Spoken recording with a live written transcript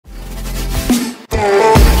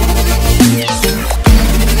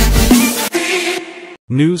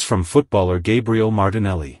News from footballer Gabriel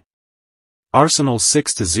Martinelli. Arsenal's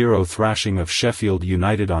 6-0 thrashing of Sheffield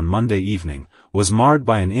United on Monday evening was marred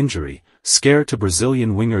by an injury, scare to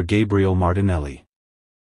Brazilian winger Gabriel Martinelli.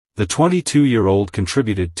 The 22-year-old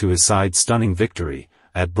contributed to his side's stunning victory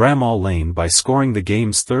at Bramall Lane by scoring the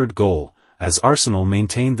game's third goal, as Arsenal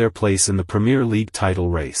maintained their place in the Premier League title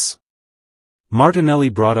race. Martinelli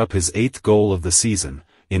brought up his 8th goal of the season,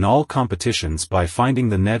 in all competitions, by finding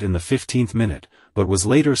the net in the 15th minute, but was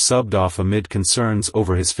later subbed off amid concerns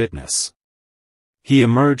over his fitness. He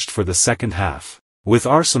emerged for the second half, with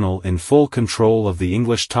Arsenal in full control of the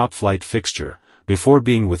English top-flight fixture, before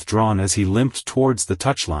being withdrawn as he limped towards the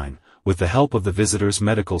touchline, with the help of the visitors'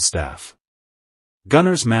 medical staff.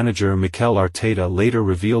 Gunners manager Mikel Arteta later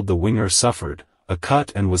revealed the winger suffered a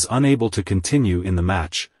cut and was unable to continue in the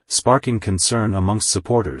match, sparking concern amongst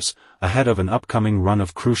supporters, ahead of an upcoming run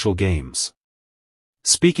of crucial games.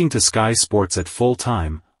 Speaking to Sky Sports at full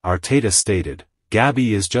time, Arteta stated,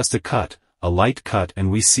 "Gabby is just a light cut, and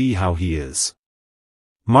we see how he is."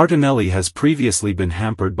 Martinelli has previously been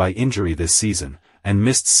hampered by injury this season, and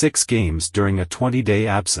missed 6 games during a 20-day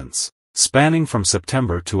absence, spanning from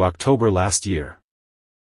September to October last year.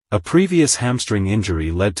 A previous hamstring injury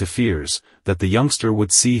led to fears that the youngster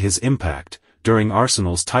would see his impact during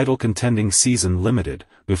Arsenal's title-contending season limited,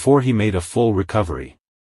 before he made a full recovery.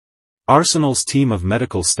 Arsenal's team of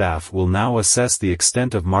medical staff will now assess the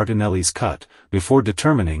extent of Martinelli's cut, before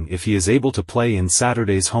determining if he is able to play in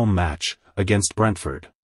Saturday's home match, against Brentford.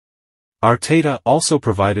 Arteta also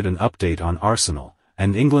provided an update on Arsenal,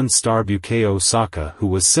 and England star Bukayo Saka, who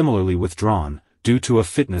was similarly withdrawn, due to a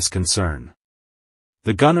fitness concern.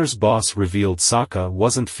 The Gunners' boss revealed Saka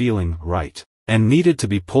wasn't feeling right, and needed to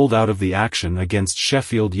be pulled out of the action against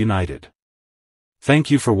Sheffield United.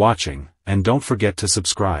 Thank you for watching, and don't forget to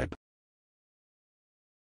subscribe.